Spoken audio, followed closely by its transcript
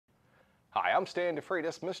Hi, I'm Stan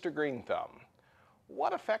DeFreitas, Mr. Green Thumb.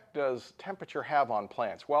 What effect does temperature have on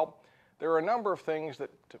plants? Well, there are a number of things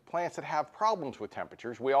that plants that have problems with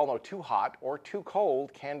temperatures. We all know too hot or too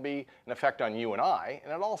cold can be an effect on you and I,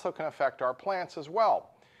 and it also can affect our plants as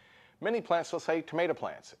well. Many plants, let's say tomato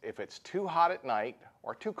plants, if it's too hot at night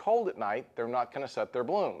or too cold at night, they're not going to set their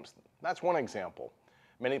blooms. That's one example.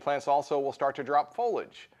 Many plants also will start to drop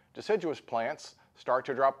foliage. Deciduous plants start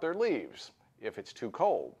to drop their leaves if it's too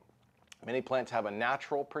cold. Many plants have a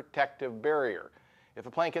natural protective barrier. If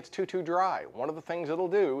a plant gets too dry, one of the things it'll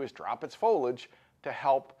do is drop its foliage to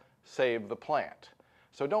help save the plant.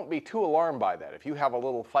 So don't be too alarmed by that. If you have a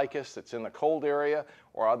little ficus that's in the cold area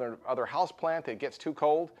or other house plant that gets too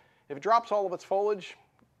cold, if it drops all of its foliage,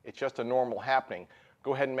 it's just a normal happening.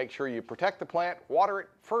 Go ahead and make sure you protect the plant, water it,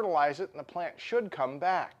 fertilize it, and the plant should come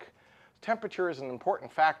back. Temperature is an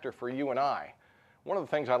important factor for you and I. One of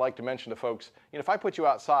the things I like to mention to folks, if I put you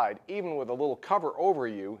outside, even with a little cover over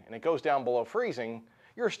you, and it goes down below freezing,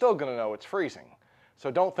 you're still going to know it's freezing.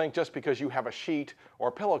 So don't think just because you have a sheet or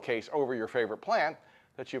a pillowcase over your favorite plant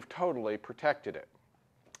that you've totally protected it.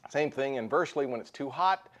 Same thing inversely when it's too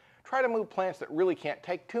hot. Try to move plants that really can't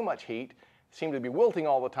take too much heat, seem to be wilting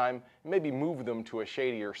all the time, and maybe move them to a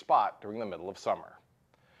shadier spot during the middle of summer.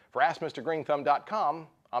 For AskMrGreenThumb.com,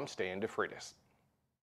 I'm Stan DeFreitas.